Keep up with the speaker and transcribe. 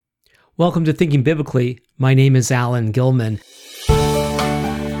Welcome to Thinking Biblically. My name is Alan Gilman.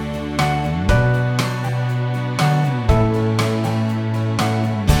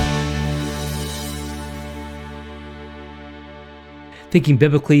 Thinking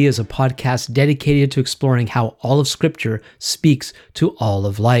Biblically is a podcast dedicated to exploring how all of Scripture speaks to all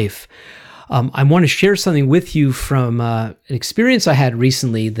of life. I want to share something with you from an experience I had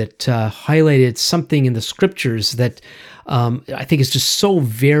recently that highlighted something in the Scriptures that I think is just so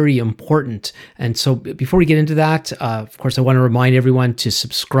very important. And so before we get into that, of course, I want to remind everyone to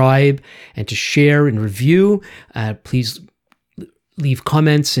subscribe and to share and review. Please leave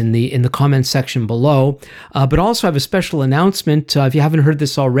comments in the comments section below. But also I have a special announcement. If you haven't heard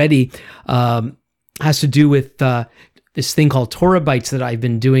this already, has to do with this thing called Torah Bites that I've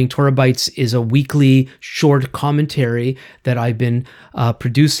been doing. Torah Bites is a weekly short commentary that I've been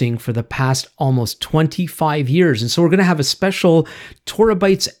producing for the past almost 25 years. And so we're going to have a special Torah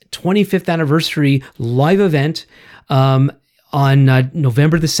Bites 25th anniversary live event on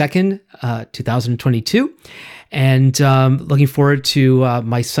November the 2nd, 2022. And looking forward to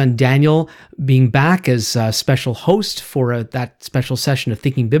my son Daniel being back as a special host for that special session of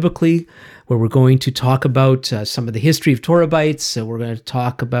Thinking Biblically, where we're going to talk about some of the history of Torah Bites. So we're going to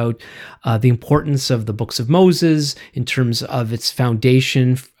talk about the importance of the books of Moses in terms of its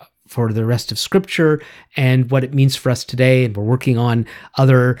foundation for the rest of Scripture and what it means for us today. And we're working on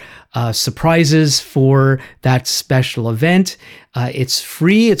other surprises for that special event. It's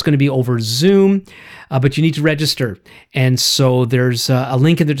free. It's going to be over Zoom, but you need to register. And so there's a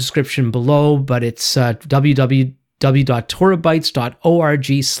link in the description below, but it's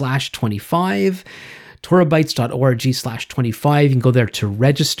www.torahbites.org/25, torahbites.org/25. You can go there to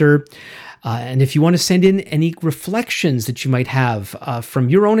register. And if you want to send in any reflections that you might have from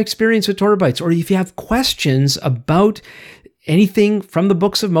your own experience with Torah Bites, or if you have questions about anything from the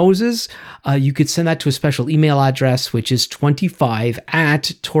books of Moses, you could send that to a special email address, which is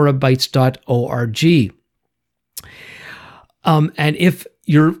 25@torahbites.org. And if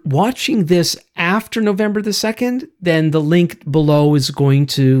you're watching this after November the 2nd, then the link below is going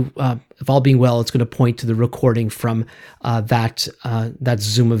to, if all being well, it's going to point to the recording from that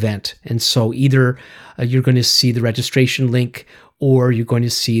Zoom event. And so either you're going to see the registration link or you're going to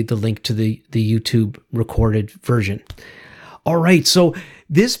see the link to the YouTube recorded version. All right, so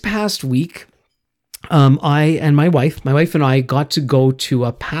this past week, I and my wife and I got to go to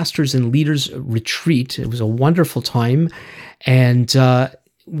a pastors and leaders retreat. It was a wonderful time, and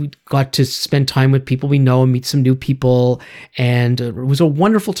we got to spend time with people we know and meet some new people. And it was a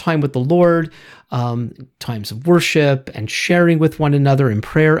wonderful time with the Lord, times of worship and sharing with one another in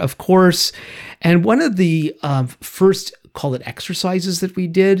prayer, of course. And one of the first, call it exercises that we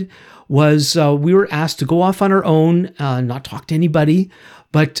did was we were asked to go off on our own, not talk to anybody,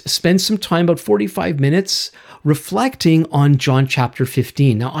 but spend some time, about 45 minutes, reflecting on John chapter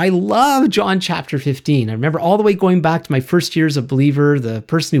 15. Now, I love John chapter 15. I remember all the way going back to my first year as a believer, the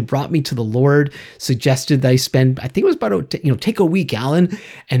person who brought me to the Lord suggested that I spend, I think it was about, take a week, Alan,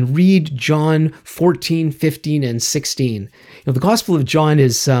 and read John 14, 15, and 16. The Gospel of John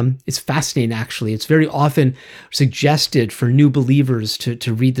is fascinating, actually. It's very often suggested for new believers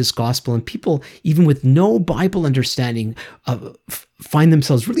to read this Gospel, and people, even with no Bible understanding, find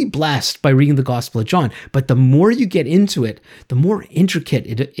themselves really blessed by reading the Gospel of John. But the more you get into it, the more intricate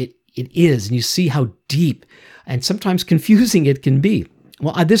it is, and you see how deep and sometimes confusing it can be.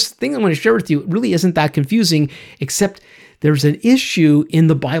 Well, this thing I'm going to share with you really isn't that confusing, except there's an issue in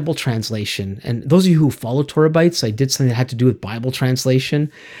the Bible translation. And those of you who follow Torah Bites, I did something that had to do with Bible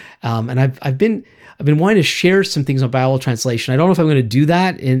translation. And I've been wanting to share some things on Bible translation. I don't know if I'm going to do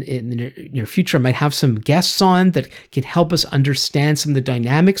that in the near future. I might have some guests on that can help us understand some of the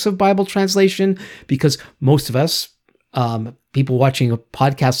dynamics of Bible translation, because most of us, people watching a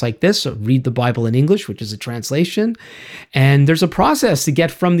podcast like this, read the Bible in English, which is a translation. And there's a process to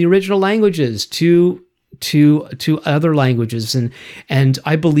get from the original languages to other languages. And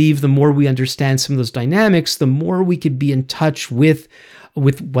I believe the more we understand some of those dynamics, the more we could be in touch with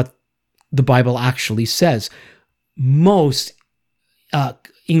what the Bible actually says. Most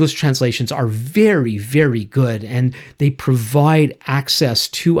English translations are very, very good, and they provide access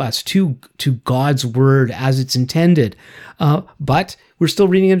to us, to God's word as it's intended. But we're still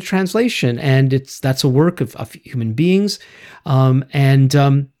reading in a translation, and that's a work of human beings.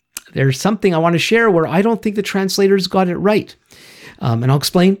 There's something I want to share where I don't think the translators got it right. And I'll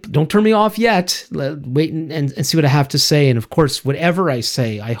explain. Don't turn me off yet. Wait and see what I have to say. And of course, whatever I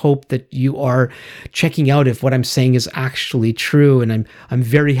say, I hope that you are checking out if what I'm saying is actually true. And I'm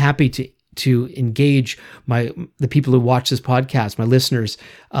very happy to engage the people who watch this podcast, my listeners.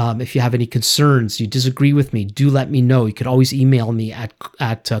 If you have any concerns, you disagree with me, do let me know. You could always email me at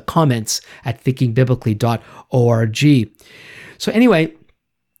comments@thinkingbiblically.org. So anyway,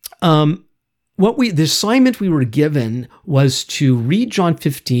 the assignment we were given was to read John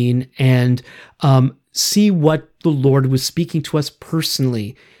 15 and see what the Lord was speaking to us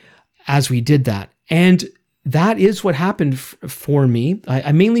personally as we did that. And that is what happened for me.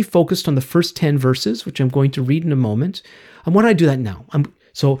 I mainly focused on the first 10 verses, which I'm going to read in a moment. And why don't I do that now? I'm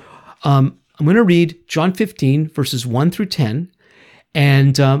going to read John 15, verses 1 through 10.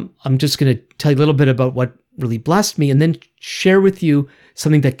 And I'm just going to tell you a little bit about what really blessed me and then share with you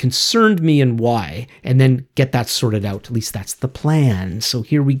something that concerned me and why, and then get that sorted out. At least that's the plan. So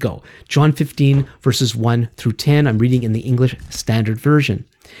here we go. John 15, verses 1 through 10. I'm reading in the English Standard Version.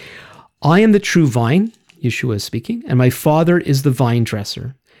 I am the true vine, Yeshua is speaking, and my Father is the vine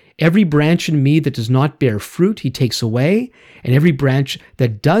dresser. Every branch in me that does not bear fruit, he takes away, and every branch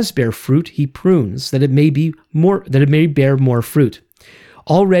that does bear fruit, he prunes, that it may bear more fruit.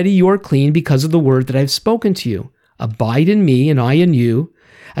 Already you are clean because of the word that I have spoken to you. Abide in me, and I in you.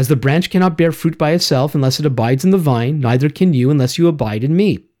 As the branch cannot bear fruit by itself unless it abides in the vine, neither can you unless you abide in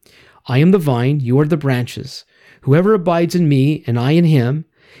me. I am the vine, you are the branches. Whoever abides in me, and I in him,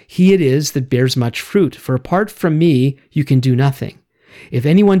 he it is that bears much fruit, for apart from me you can do nothing. If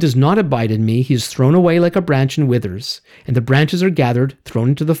anyone does not abide in me, he is thrown away like a branch and withers, and the branches are gathered, thrown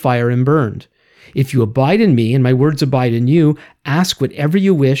into the fire, and burned. If you abide in me, and my words abide in you, ask whatever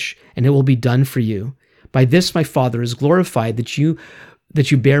you wish, and it will be done for you. By this my Father is glorified, that you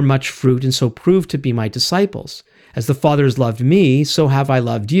bear much fruit, and so prove to be my disciples. As the Father has loved me, so have I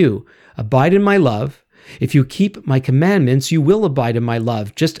loved you. Abide in my love. If you keep my commandments, you will abide in my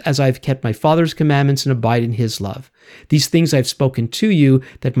love, just as I have kept my Father's commandments and abide in his love. These things I have spoken to you,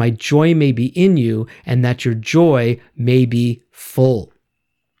 that my joy may be in you, and that your joy may be full.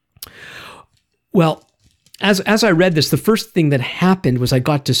 Well, as I read this, the first thing that happened was I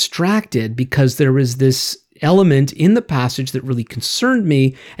got distracted because there was this element in the passage that really concerned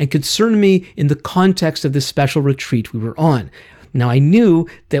me and concerned me in the context of this special retreat we were on. Now, I knew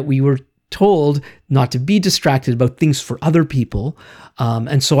that we were told not to be distracted about things for other people.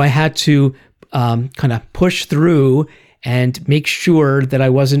 And so I had to kind of push through and make sure that I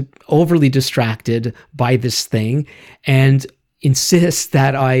wasn't overly distracted by this thing and insist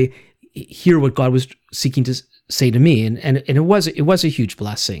that I hear what God was seeking to say to me. And it was a huge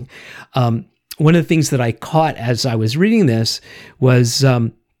blessing. One of the things that I caught as I was reading this was,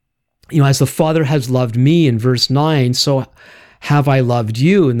 as the Father has loved me in verse 9, so have I loved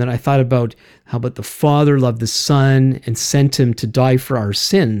you? And then I thought about how about the Father loved the Son and sent him to die for our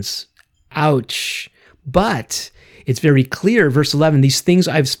sins. Ouch. But it's very clear, verse 11, these things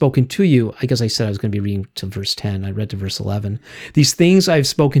I've spoken to you. I guess I said I was going to be reading to verse 10. I read to verse 11. These things I've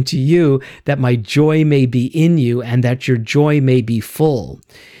spoken to you, that my joy may be in you and that your joy may be full.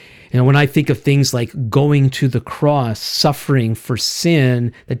 And when I think of things like going to the cross, suffering for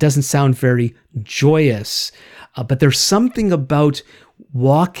sin, that doesn't sound very joyous. But there's something about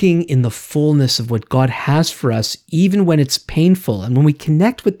walking in the fullness of what God has for us, even when it's painful. And when we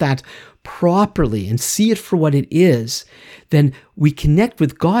connect with that properly and see it for what it is, then we connect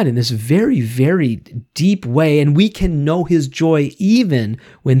with God in this very, very deep way, and we can know his joy even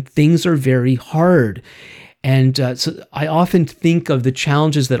when things are very hard. And so I often think of the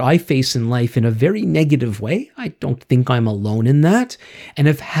challenges that I face in life in a very negative way. I don't think I'm alone in that, and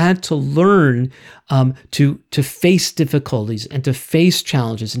have had to learn to face difficulties and to face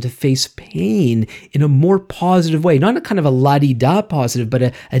challenges and to face pain in a more positive way, not a kind of a la-di-da positive,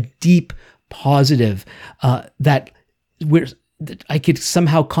 but a deep positive that I could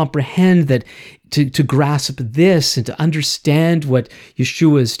somehow comprehend that to grasp this and to understand what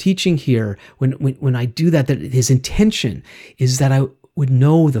Yeshua is teaching here, when I do that his intention is that I would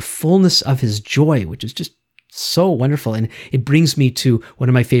know the fullness of his joy, which is just so wonderful. And it brings me to one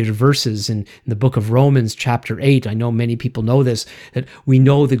of my favorite verses in the book of Romans, chapter 8. I know many people know this, that we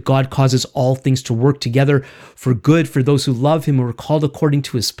know that God causes all things to work together for good for those who love him and are called according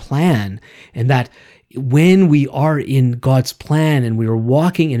to his plan. And that when we are in God's plan and we are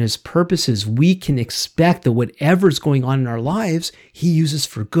walking in his purposes, we can expect that whatever's going on in our lives, he uses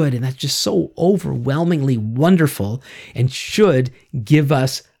for good. And that's just so overwhelmingly wonderful and should give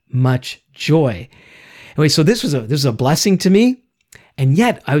us much joy. Anyway, so this was a blessing to me. And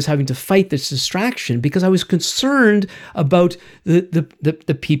yet I was having to fight this distraction because I was concerned about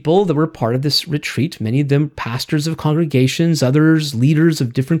the people that were part of this retreat, many of them pastors of congregations, others leaders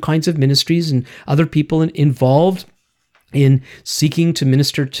of different kinds of ministries and other people involved. in seeking to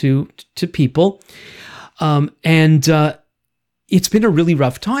minister to people. And it's been a really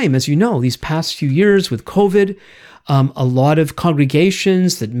rough time, as you know, these past few years with COVID. A lot of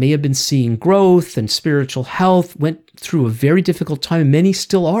congregations that may have been seeing growth and spiritual health went through a very difficult time, and many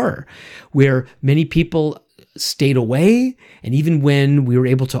still are, where many people stayed away. And even when we were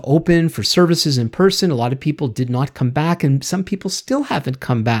able to open for services in person, a lot of people did not come back, and some people still haven't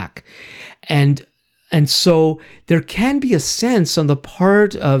come back. And so there can be a sense on the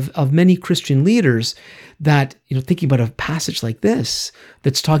part of many Christian leaders that, thinking about a passage like this,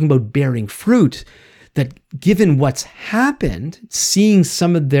 that's talking about bearing fruit, that given what's happened, seeing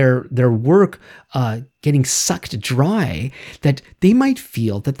some of their work getting sucked dry, that they might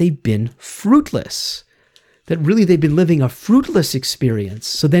feel that they've been fruitless, that really they've been living a fruitless experience.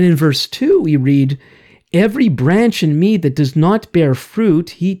 So then in verse 2, we read, "Every branch in me that does not bear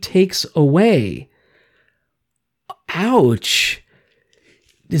fruit, he takes away." Ouch.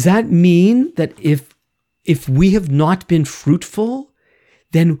 Does that mean that if we have not been fruitful,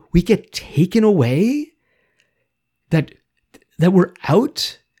 then we get taken away? That we're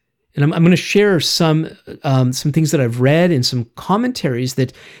out? And I'm going to share some things that I've read and some commentaries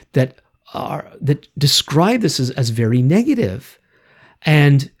that describe this as very negative.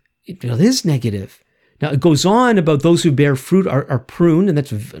 And it is negative. Now, it goes on about those who bear fruit are pruned, and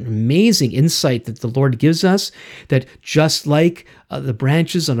that's an amazing insight that the Lord gives us, that just like the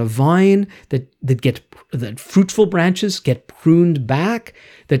branches on a vine that fruitful branches get pruned back,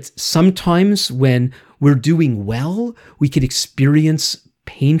 that sometimes when we're doing well, we could experience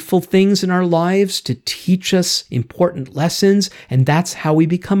painful things in our lives to teach us important lessons, and that's how we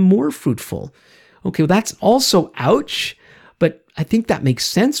become more fruitful. Okay, well, that's also ouch, but I think that makes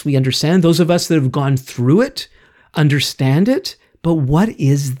sense. We understand. Those of us that have gone through it understand it. But what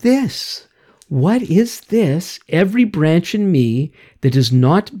is this? What is this? Every branch in me that does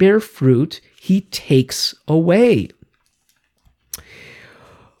not bear fruit, he takes away.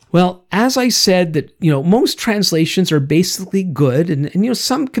 Well, as I said, that most translations are basically good, and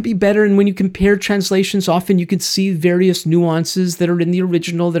some could be better. And when you compare translations, often you can see various nuances that are in the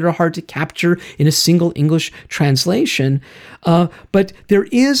original that are hard to capture in a single English translation. But there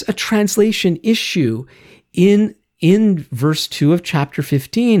is a translation issue in verse 2 of chapter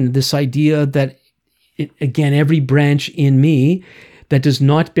 15. This idea that again, every branch in me that does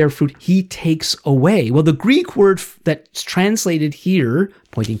not bear fruit, he takes away. Well, the Greek word that's translated here,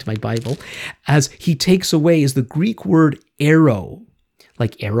 pointing to my Bible, as he takes away is the Greek word arrow,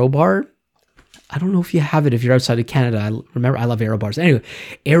 like arrow bar. I don't know if you have it if you're outside of Canada. I love arrow bars. Anyway,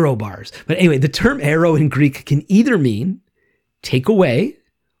 arrow bars. But anyway, the term arrow in Greek can either mean take away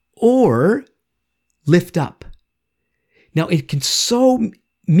or lift up. Now, it can so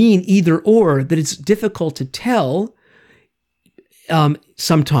mean either or that it's difficult to tell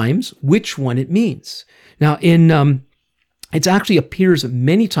sometimes which one it means. Now, it actually appears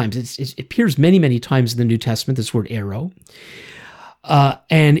many times. It appears many times in the New Testament, this word arrow.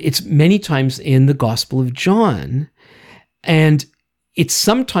 And it's many times in the Gospel of John. And it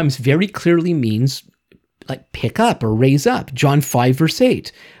sometimes very clearly means like pick up or raise up. John 5, verse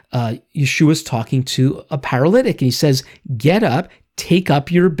 8. Yeshua's talking to a paralytic and he says, "Get up, take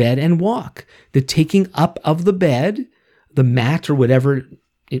up your bed and walk." The taking up of the bed, the mat or whatever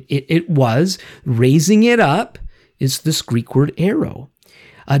it was, raising it up, is this Greek word arrow.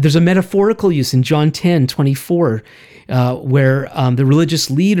 There's a metaphorical use in John 10:24, where the religious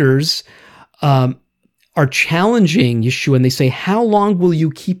leaders are challenging Yeshua, and they say, "How long will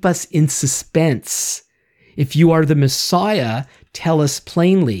you keep us in suspense? If you are the Messiah, tell us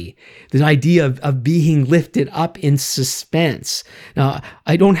plainly." The idea of being lifted up in suspense. Now,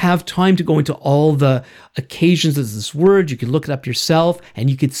 I don't have time to go into all the occasions of this word. You can look it up yourself, and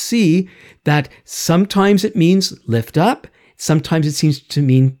you could see that sometimes it means lift up. Sometimes it seems to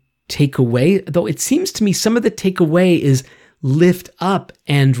mean take away, though it seems to me some of the take away is lift up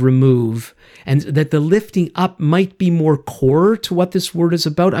and remove, and that the lifting up might be more core to what this word is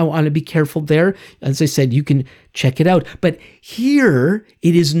about. I want to be careful there. As I said, you can check it out. But here,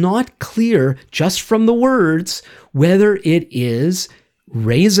 it is not clear just from the words whether it is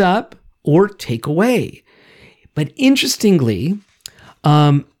raise up or take away. But interestingly,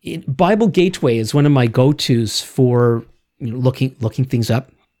 Bible Gateway is one of my go-tos for looking things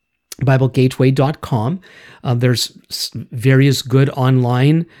up. BibleGateway.com. There's various good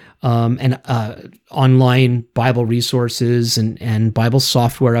online and online Bible resources and Bible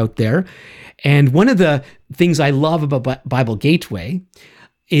software out there. And one of the things I love about Bible Gateway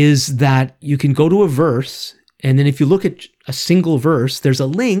is that you can go to a verse, and then if you look at a single verse, there's a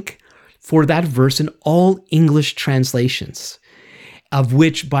link for that verse in all English translations, of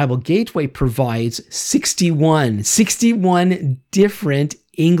which Bible Gateway provides 61 different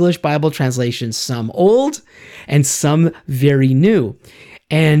English Bible translations, some old and some very new.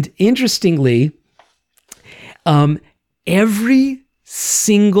 And interestingly, every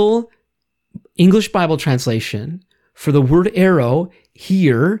single English Bible translation for the word arrow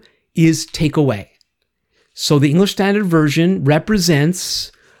here is take away. So the English Standard Version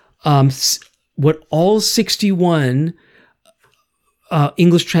represents what all 61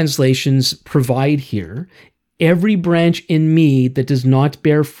 English translations provide here. Every branch in me that does not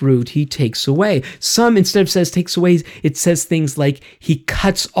bear fruit, he takes away. Some, instead of says takes away, it says things like he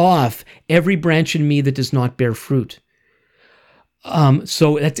cuts off every branch in me that does not bear fruit.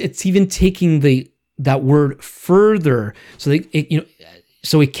 So it's even taking that word further. So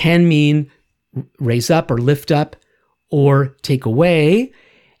so it can mean raise up or lift up or take away.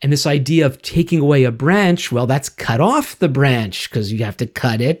 And this idea of taking away a branch, well, that's cut off the branch because you have to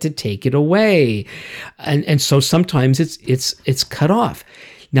cut it to take it away. And so sometimes it's cut off.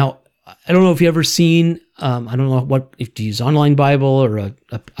 Now, I don't know if you've ever seen, I don't know if you use online Bible or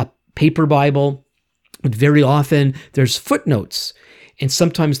a paper Bible, but very often there's footnotes. And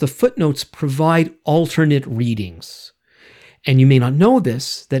sometimes the footnotes provide alternate readings. And you may not know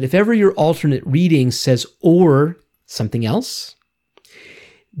this, that if ever your alternate reading says or something else,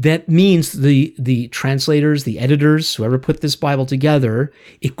 that means the translators, the editors, whoever put this Bible together,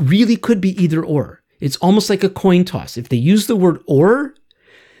 it really could be either or. It's almost like a coin toss. If they use the word or,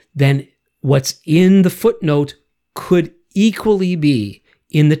 then what's in the footnote could equally be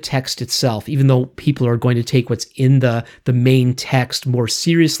in the text itself, even though people are going to take what's in the main text more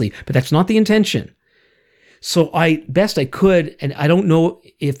seriously. But that's not the intention. So best I could, and I don't know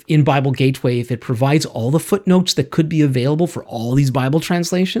if in Bible Gateway, if it provides all the footnotes that could be available for all these Bible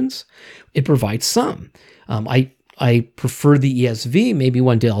translations. It provides some. I prefer the ESV. Maybe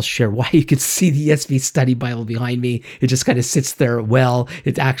one day I'll share why. You could see the ESV study Bible behind me. It just kind of sits there well.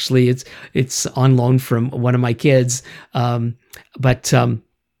 It's on loan from one of my kids. But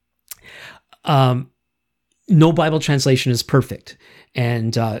no Bible translation is perfect.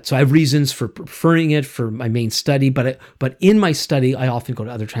 And so I have reasons for preferring it for my main study, but in my study, I often go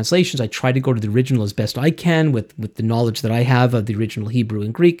to other translations. I try to go to the original as best I can with the knowledge that I have of the original Hebrew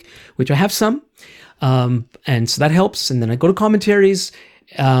and Greek, which I have some. And so that helps. And then I go to commentaries.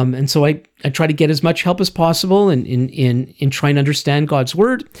 And so I try to get as much help as possible in trying to understand God's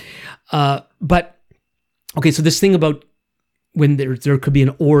word. But okay, so this thing about when there could be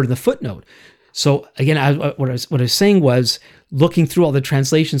an or in the footnote. So again, what I was saying was, looking through all the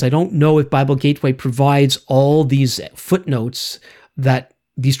translations, I don't know if Bible Gateway provides all these footnotes that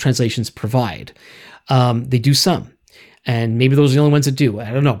these translations provide. They do some, and maybe those are the only ones that do.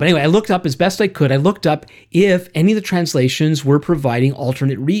 I don't know. But anyway, I looked up as best I could. I looked up if any of the translations were providing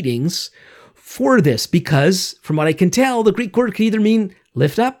alternate readings for this, because from what I can tell, the Greek word could either mean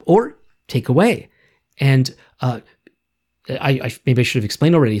lift up or take away. And I maybe I should have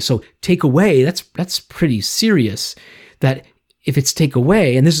explained already. So take away, that's pretty serious. That if it's take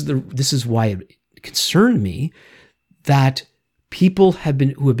away, and this is why it concerned me, that people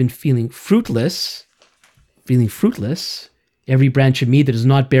who have been feeling fruitless, every branch of me that does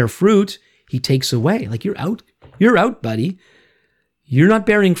not bear fruit, he takes away. Like, you're out, buddy. You're not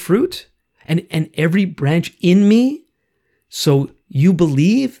bearing fruit, and every branch in me. So you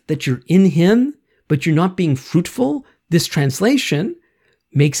believe that you're in him, but you're not being fruitful. This translation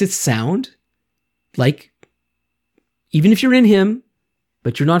makes it sound like even if you're in him,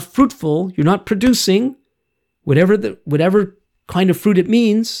 but you're not fruitful, you're not producing whatever kind of fruit it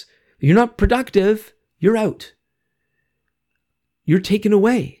means, you're not productive, you're out. You're taken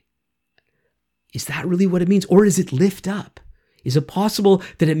away. Is that really what it means? Or is it lift up? Is it possible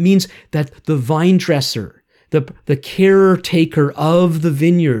that it means that the vine dresser, the caretaker of the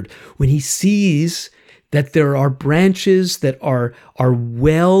vineyard, when he sees that there are branches that are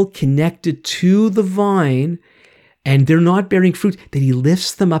well connected to the vine and they're not bearing fruit, that he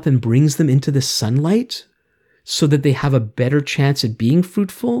lifts them up and brings them into the sunlight so that they have a better chance at being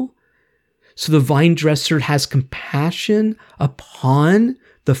fruitful? So the vine dresser has compassion upon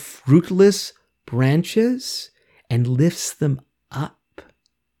the fruitless branches and lifts them up.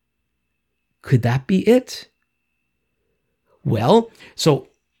 Could that be it? Well, so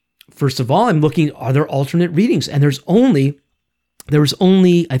first of all, I'm looking, are there alternate readings? And there was only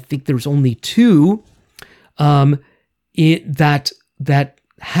two that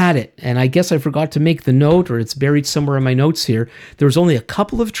had it. And I guess I forgot to make the note, or it's buried somewhere in my notes here. There was only a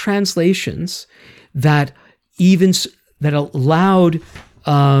couple of translations that allowed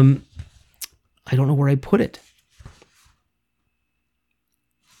I don't know where I put it.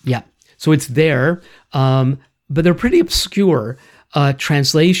 Yeah, so it's there, but they're pretty obscure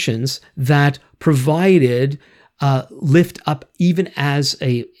translations that provided lift up even as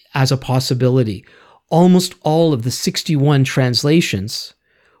a possibility. Almost all of the 61 translations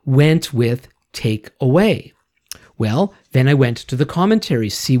went with take away. Well, then I went to the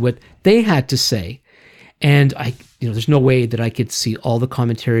commentaries, see what they had to say. And there's no way that I could see all the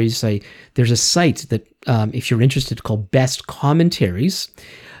commentaries. There's a site that, if you're interested, called Best Commentaries,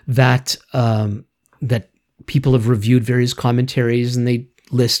 that people have reviewed various commentaries and they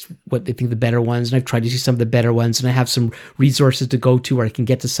list what they think the better ones. And I've tried to see some of the better ones, and I have some resources to go to where I can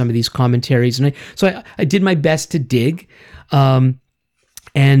get to some of these commentaries. And I did my best to dig. And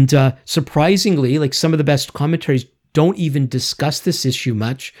surprisingly, like some of the best commentaries don't even discuss this issue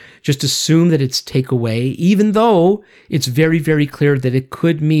much, just assume that it's takeaway, even though it's very, very clear that it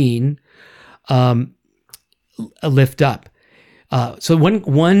could mean a lift up. So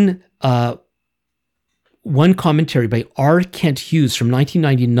one commentary by R. Kent Hughes from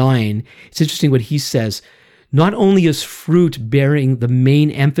 1999, it's interesting what he says. Not only is fruit bearing the main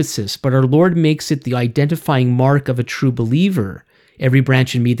emphasis, but our Lord makes it the identifying mark of a true believer. Every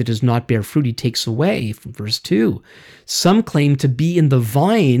branch in me that does not bear fruit, he takes away, from verse 2. Some claim to be in the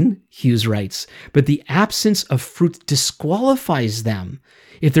vine, Hughes writes, but the absence of fruit disqualifies them.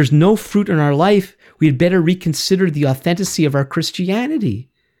 If there's no fruit in our life, we had better reconsider the authenticity of our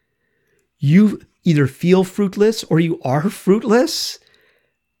Christianity. You either feel fruitless or you are fruitless.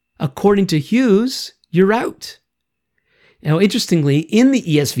 According to Hughes, you're out. Now, interestingly, in the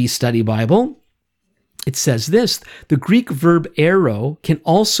ESV Study Bible, it says this: the Greek verb airo can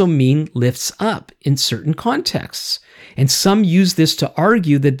also mean lifts up in certain contexts. And some use this to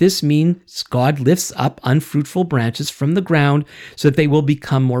argue that this means God lifts up unfruitful branches from the ground so that they will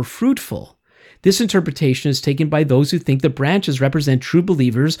become more fruitful. This interpretation is taken by those who think the branches represent true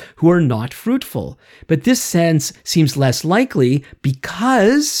believers who are not fruitful. But this sense seems less likely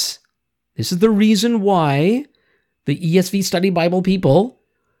because this is the reason why the ESV Study Bible people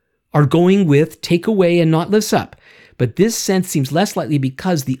are going with take away and not lifts up. But this sense seems less likely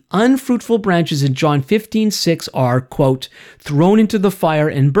because the unfruitful branches in John 15:6 are, quote, thrown into the fire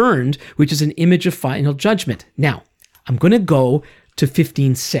and burned, which is an image of final judgment. Now, I'm going to go to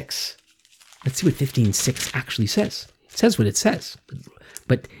 15:6. Let's see what 15:6 actually says. It says what it says,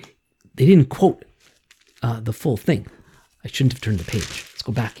 but they didn't quote the full thing. I shouldn't have turned the page. Let's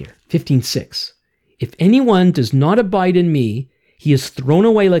go back here. 15:6. If anyone does not abide in me, he is thrown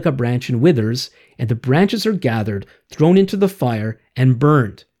away like a branch and withers, and the branches are gathered, thrown into the fire, and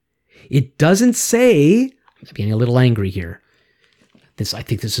burned. It doesn't say, I'm getting a little angry here. I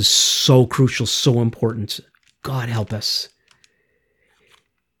think this is so crucial, so important. God help us.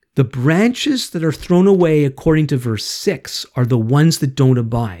 The branches that are thrown away, according to verse 6, are the ones that don't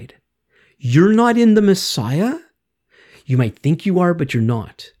abide. You're not in the Messiah. You might think you are, but you're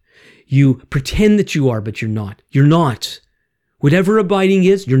not. You pretend that you are, but you're not. You're not. Whatever abiding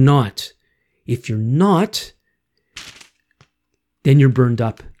is, you're not. If you're not, then you're burned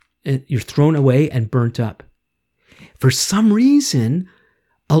up. You're thrown away and burnt up. For some reason,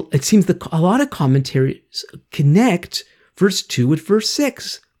 it seems that a lot of commentaries connect verse 2 with verse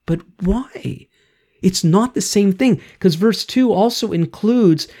 6. But why? It's not the same thing, because verse 2 also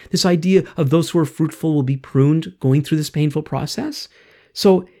includes this idea of those who are fruitful will be pruned, going through this painful process.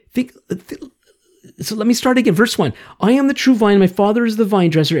 So let me start again. Verse 1, I am the true vine, my Father is the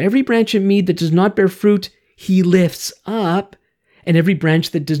vine dresser. Every branch in me that does not bear fruit, he lifts up, and every branch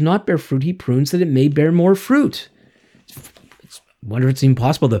that does not bear fruit, he prunes that it may bear more fruit. I wonder if it's even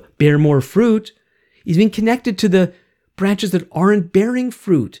possible to bear more fruit. He's been connected to the branches that aren't bearing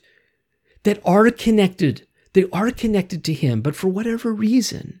fruit, that are connected. They are connected to him, but for whatever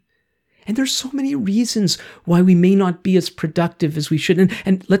reason. And there's so many reasons why we may not be as productive as we should.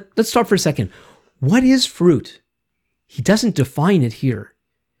 And let's stop for a second. What is fruit? He doesn't define it here.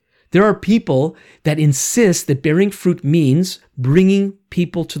 There are people that insist that bearing fruit means bringing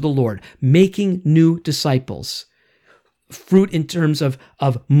people to the Lord, making new disciples. Fruit in terms of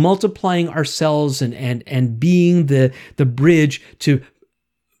multiplying ourselves and being the bridge to,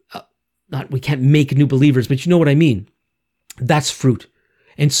 we can't make new believers, but you know what I mean. That's fruit.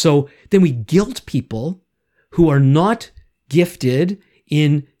 And so then we guilt people who are not gifted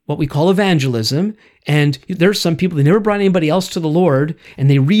in what we call evangelism. And there's some people, they never brought anybody else to the Lord, and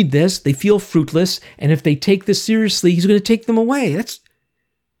they read this, they feel fruitless, and if they take this seriously, he's going to take them away.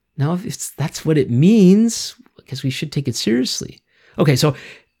 That's what it means, I guess we should take it seriously. Okay, so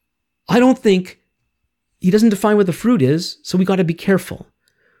I don't think, he doesn't define what the fruit is, so we got to be careful.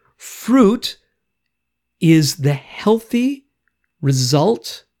 Fruit is the healthy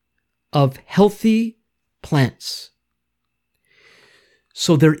result of healthy plants.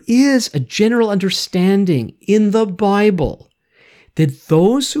 So there is a general understanding in the Bible that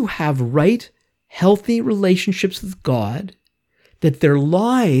those who have right, healthy relationships with God, that their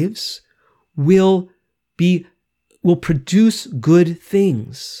lives will produce good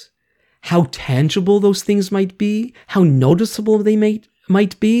things. How tangible those things might be, how noticeable they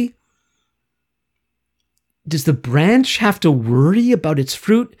might be. Does the branch have to worry about its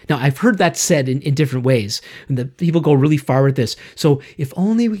fruit? Now, I've heard that said in different ways, and the people go really far with this. So if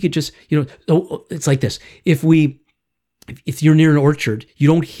only we could just, it's like this. If you're near an orchard, you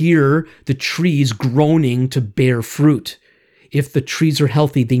don't hear the trees groaning to bear fruit. If the trees are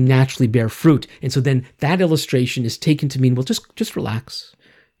healthy, they naturally bear fruit. And so then that illustration is taken to mean, well, just relax,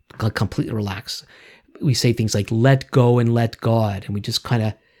 completely relax. We say things like, let go and let God. And we just kind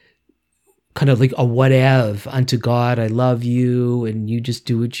of like a whatever unto God, I love you, and you just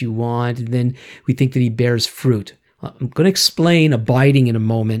do what you want. And then we think that he bears fruit. I'm going to explain abiding in a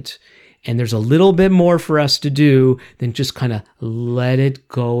moment. And there's a little bit more for us to do than just kind of let it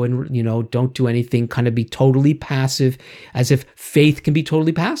go and, don't do anything, kind of be totally passive, as if faith can be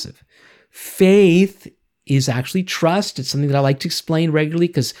totally passive. Faith is actually trust. It's something that I like to explain regularly,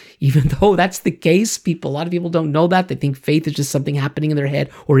 because even though that's the case, a lot of people don't know that. They think faith is just something happening in their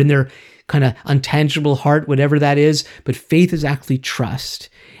head or in their kind of untangible heart, whatever that is. But faith is actually trust.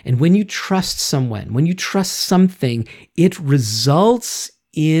 And when you trust someone, when you trust something, it results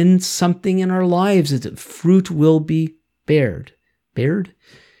in something in our lives, that fruit will be bared. Bared?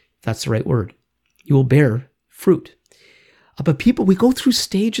 That's the right word. You will bear fruit. But people, we go through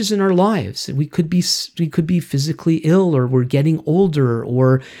stages in our lives. We could be physically ill, or we're getting older,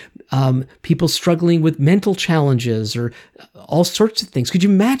 or people struggling with mental challenges, or all sorts of things. Could you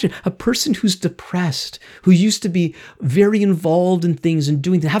imagine a person who's depressed, who used to be very involved in things and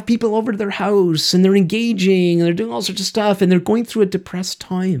have people over to their house, and they're engaging, and they're doing all sorts of stuff, and they're going through a depressed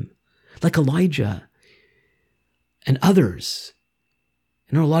time, like Elijah and others.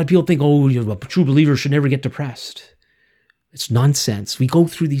 A lot of people think, a true believer should never get depressed. It's nonsense. We go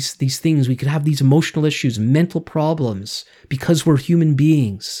through these things. We could have these emotional issues, mental problems, because we're human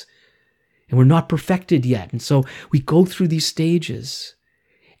beings and we're not perfected yet. And so we go through these stages,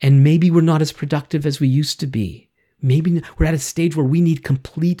 and maybe we're not as productive as we used to be. Maybe we're at a stage where we need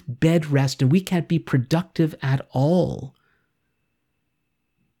complete bed rest and we can't be productive at all.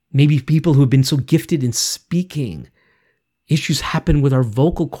 Maybe people who have been so gifted in speaking, issues happen with our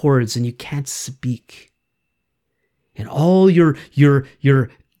vocal cords and you can't speak. And all your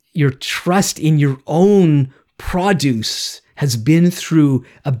trust in your own produce has been through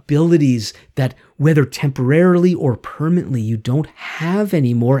abilities that, whether temporarily or permanently, you don't have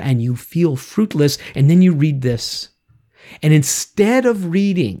anymore, and you feel fruitless. And then you read this. And instead of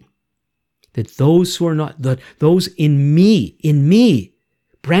reading that those who are not, those in me,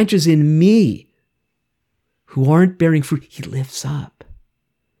 branches in me, who aren't bearing fruit, he lifts up.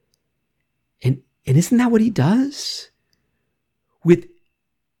 And isn't that what he does? With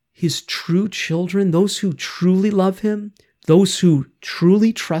his true children, those who truly love him, those who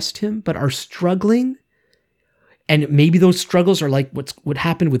truly trust him but are struggling. And maybe those struggles are like what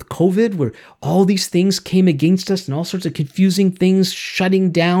happened with COVID, where all these things came against us and all sorts of confusing things,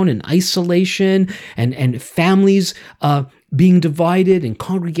 shutting down and isolation, and families being divided and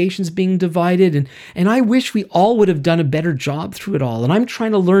congregations being divided. And I wish we all would have done a better job through it all. And I'm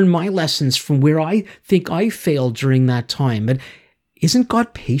trying to learn my lessons from where I think I failed during that time. But isn't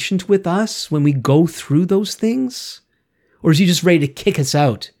God patient with us when we go through those things? Or is he just ready to kick us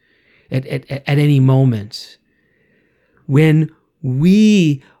out at any moment? When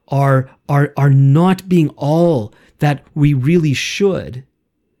we are not being all that we really should,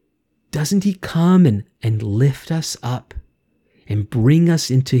 doesn't he come and lift us up and bring us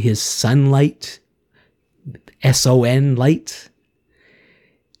into his sunlight, S-O-N light,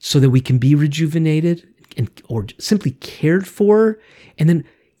 so that we can be rejuvenated or simply cared for? And then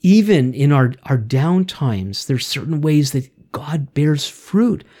even in our down times, there's certain ways that God bears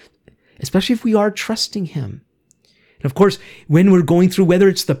fruit, especially if we are trusting him. And of course, when we're going through, whether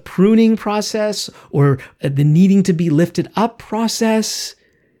it's the pruning process or the needing to be lifted up process,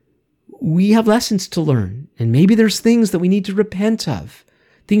 we have lessons to learn. And maybe there's things that we need to repent of,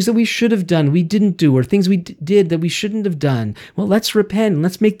 things that we should have done, we didn't do, or things we did that we shouldn't have done. Well, let's repent and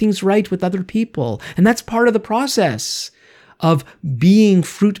let's make things right with other people. And that's part of the process of being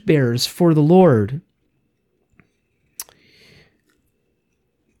fruit bearers for the Lord.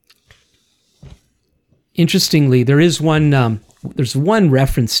 Interestingly, there's one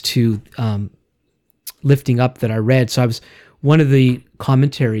reference to lifting up that I read. So one of the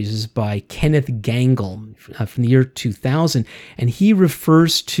commentaries is by Kenneth Gangle from the year 2000, and he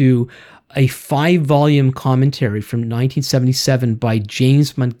refers to a 5-volume commentary from 1977 by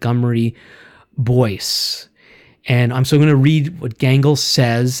James Montgomery Boyce. And I'm going to read what Gangle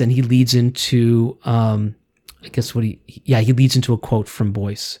says, and he leads into, he leads into a quote from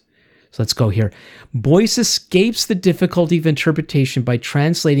Boyce. So let's go here. Boyce escapes the difficulty of interpretation by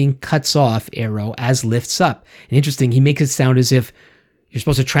translating cuts off arrow as lifts up. And interesting, he makes it sound as if you're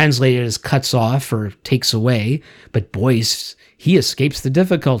supposed to translate it as cuts off or takes away, but Boyce, he escapes the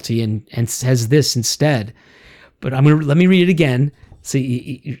difficulty and says this instead. But let me read it again. So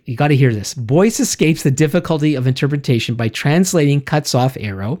you got to hear this. Boyce escapes the difficulty of interpretation by translating cuts off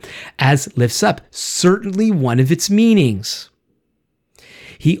arrow as lifts up, certainly one of its meanings.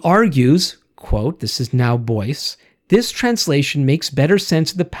 He argues, quote, this is now Boyce, this translation makes better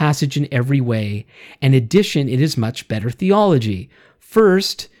sense of the passage in every way. In addition, it is much better theology.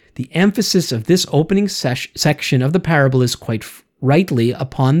 First, the emphasis of this opening section of the parable is quite rightly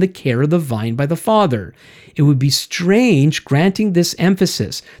upon the care of the vine by the Father. It would be strange granting this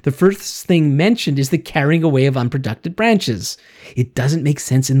emphasis. The first thing mentioned is the carrying away of unproductive branches. It doesn't make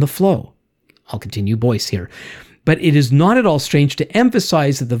sense in the flow. I'll continue Boyce here. But it is not at all strange to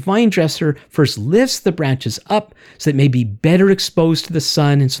emphasize that the vine dresser first lifts the branches up so that it may be better exposed to the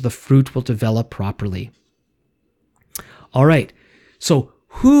sun and so the fruit will develop properly. All right, so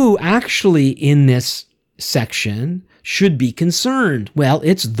who actually in this section should be concerned? Well,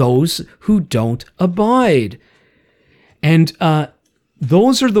 it's those who don't abide. And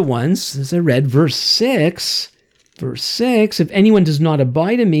those are the ones, as I read, verse 6, if anyone does not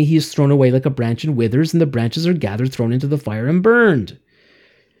abide in me, he is thrown away like a branch and withers, and the branches are gathered, thrown into the fire, and burned.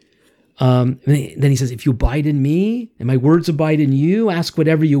 Then he says, if you abide in me, and my words abide in you, ask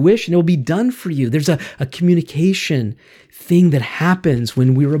whatever you wish, and it will be done for you. There's a communication thing that happens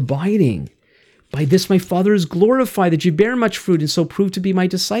when we're abiding. By this my Father is glorified, that you bear much fruit, and so prove to be my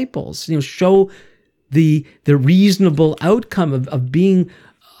disciples. Show the reasonable outcome of being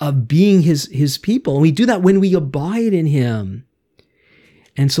his people. And we do that when we abide in him.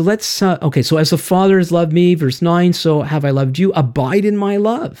 And so let's, so as the Father has loved me, verse 9, so have I loved you, abide in my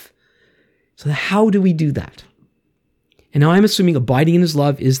love. So how do we do that? And now I'm assuming abiding in his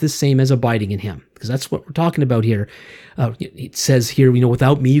love is the same as abiding in him, because that's what we're talking about here. It says here,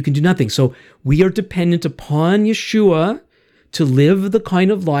 without me, you can do nothing. So we are dependent upon Yeshua to live the kind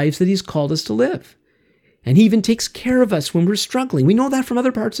of lives that he's called us to live. And he even takes care of us when we're struggling. We know that from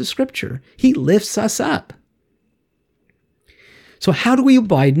other parts of Scripture. He lifts us up. So how do we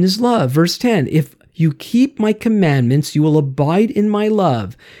abide in his love? Verse 10, if you keep my commandments, you will abide in my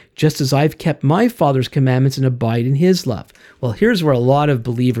love, just as I've kept my Father's commandments and abide in his love. Well, here's where a lot of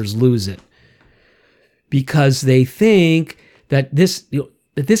believers lose it, because they think that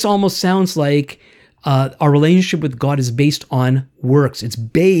this almost sounds like our relationship with God is based on works. It's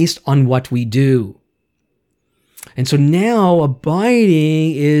based on what we do. And so now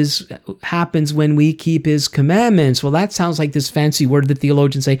abiding happens when we keep his commandments. Well, that sounds like this fancy word that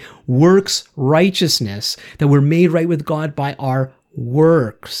theologians say, works righteousness, that we're made right with God by our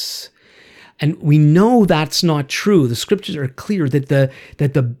works. And we know that's not true. The Scriptures are clear that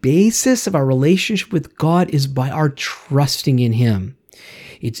the basis of our relationship with God is by our trusting in him.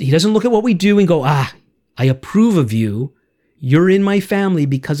 He doesn't look at what we do and go, I approve of you. You're in my family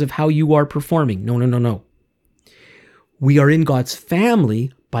because of how you are performing. No. We are in God's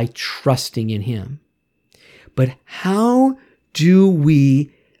family by trusting in him. But how do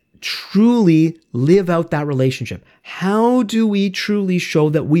we truly live out that relationship? How do we truly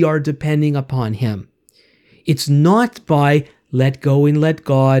show that we are depending upon him? It's not by let go and let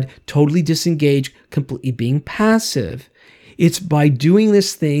God, totally disengage, completely being passive. It's by doing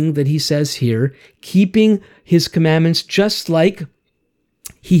this thing that he says here, keeping his commandments just like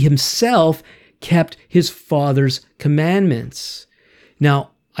he himself kept his Father's commandments.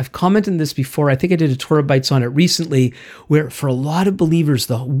 Now, I've commented on this before. I think I did a Torah Bites on it recently, where for a lot of believers,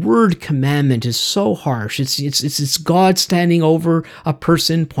 the word commandment is so harsh. It's God standing over a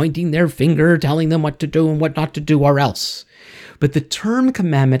person, pointing their finger, telling them what to do and what not to do, or else. But the term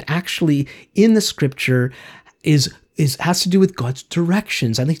commandment actually in the Scripture has to do with God's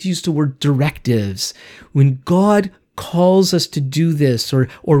directions. I like to use the word directives. When God calls us to do this or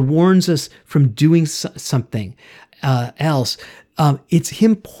warns us from doing something else, it's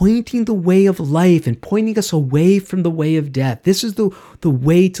him pointing the way of life and pointing us away from the way of death. This is the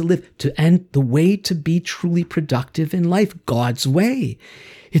way to live, and the way to be truly productive in life, God's way.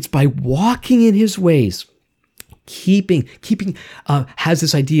 It's by walking in his ways, keeping has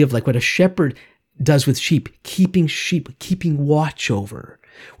this idea of like what a shepherd does with sheep, keeping watch over.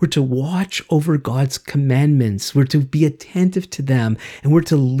 We're to watch over God's commandments. We're to be attentive to them, and we're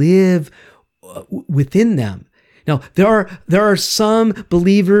to live within them. Now, there are some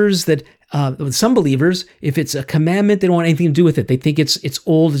believers that if it's a commandment, they don't want anything to do with it. They think it's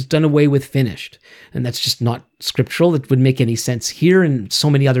old, it's done away with, finished. And that's just not scriptural. It wouldn't make any sense here and so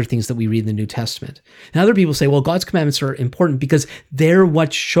many other things that we read in the New Testament. And other people say, well, God's commandments are important because they're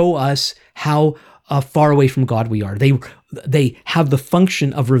what show us how far away from God we are. They have the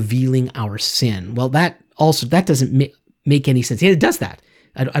function of revealing our sin. Well, that doesn't make any sense. Yeah, it does that.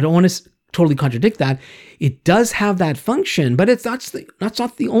 I don't want to totally contradict that. It does have that function, but that's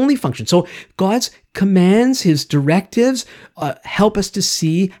not the only function. So God's commands, his directives, help us to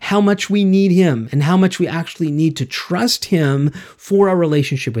see how much we need him and how much we actually need to trust him for our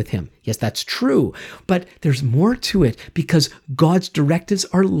relationship with him. Yes, that's true, but there's more to it because God's directives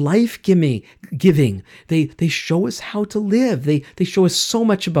are life-giving. They show us how to live. They show us so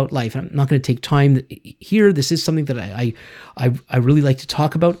much about life. I'm not going to take time here. This is something that I really like to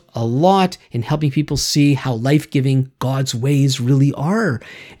talk about a lot in helping people see how life-giving God's ways really are.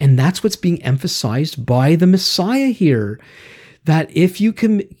 And that's what's being emphasized by the Messiah here. That if you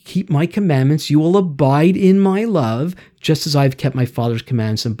can keep my commandments, you will abide in my love, just as I've kept my Father's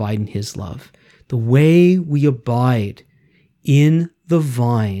commandments and abide in his love. The way we abide in the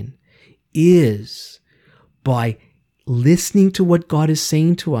vine is by listening to what God is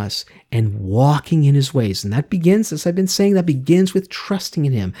saying to us and walking in his ways. And that begins, as I've been saying, that begins with trusting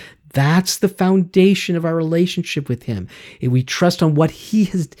in him. That's the foundation of our relationship with him. And we trust in what he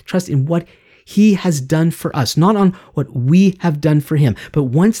has done for us, not on what we have done for him. But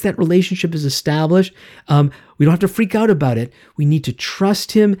once that relationship is established, we don't have to freak out about it. We need to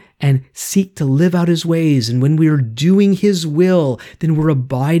trust him and seek to live out his ways. And when we are doing his will, then we're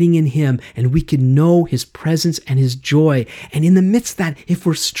abiding in him and we can know his presence and his joy. And in the midst of that, if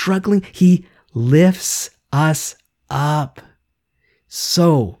we're struggling, he lifts us up.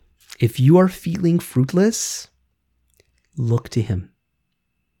 So if you are feeling fruitless, look to him.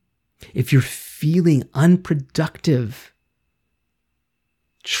 If you're feeling unproductive,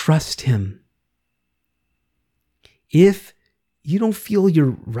 trust him. If you don't feel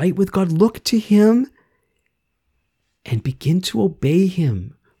you're right with God, look to him and begin to obey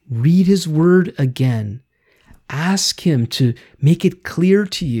him. Read his word again. Ask him to make it clear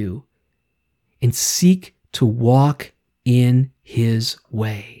to you and seek to walk in his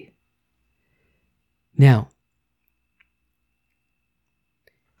way. Now,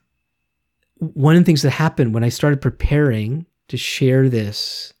 one of the things that happened when I started preparing to share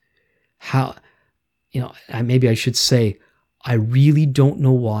this, maybe I should say, I really don't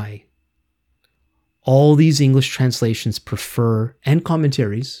know why all these English translations prefer, and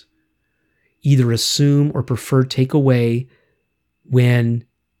commentaries, either assume or prefer take away when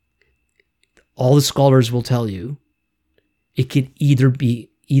all the scholars will tell you it could either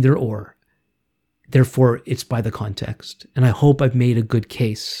be either or. Therefore, it's by the context. And I hope I've made a good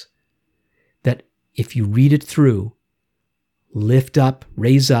case that if you read it through, lift up,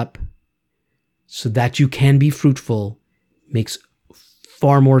 raise up, so that you can be fruitful, makes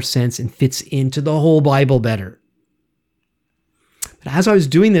far more sense and fits into the whole Bible better. But as I was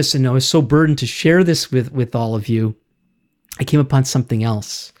doing this, and I was so burdened to share this with all of you, I came upon something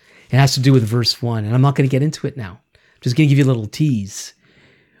else. It has to do with verse 1, and I'm not going to get into it now. I'm just going to give you a little tease.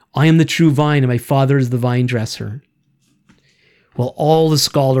 I am the true vine, and my Father is the vine dresser. Well, all the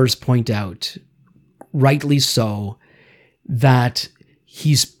scholars point out, rightly so, that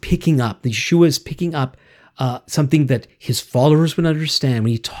Yeshua is picking up something that his followers would understand.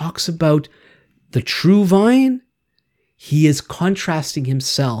 When he talks about the true vine, he is contrasting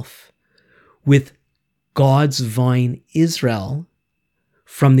himself with God's vine, Israel,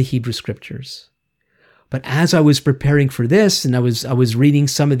 from the Hebrew Scriptures. But as I was preparing for this, and I was reading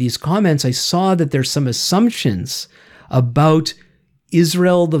some of these comments, I saw that there's some assumptions about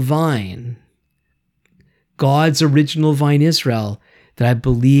Israel the vine, God's original vine Israel, that I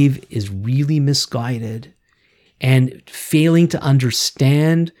believe is really misguided and failing to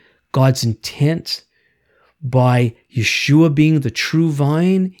understand God's intent by Yeshua being the true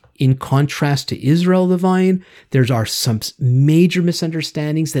vine in contrast to Israel the vine. There are some major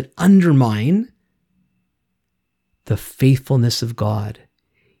misunderstandings that undermine the faithfulness of God.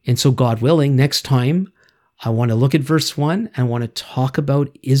 And so, God willing, next time I want to look at verse 1 and want to talk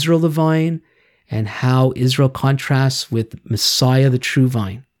about Israel the vine and how Israel contrasts with Messiah the true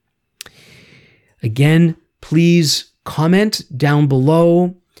vine. Again, please comment down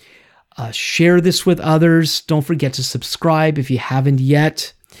below. Share this with others. Don't forget to subscribe if you haven't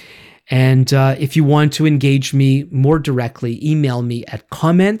yet. And if you want to engage me more directly, email me at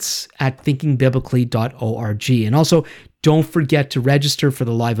comments@thinkingbiblically.org. And also, don't forget to register for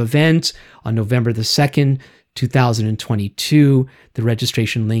the live event on November the 2nd, 2022. The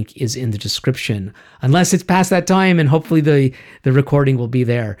registration link is in the description, unless it's past that time, and hopefully the recording will be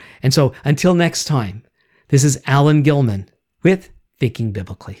there. And so until next time, this is Alan Gilman with Thinking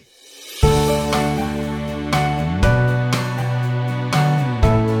Biblically.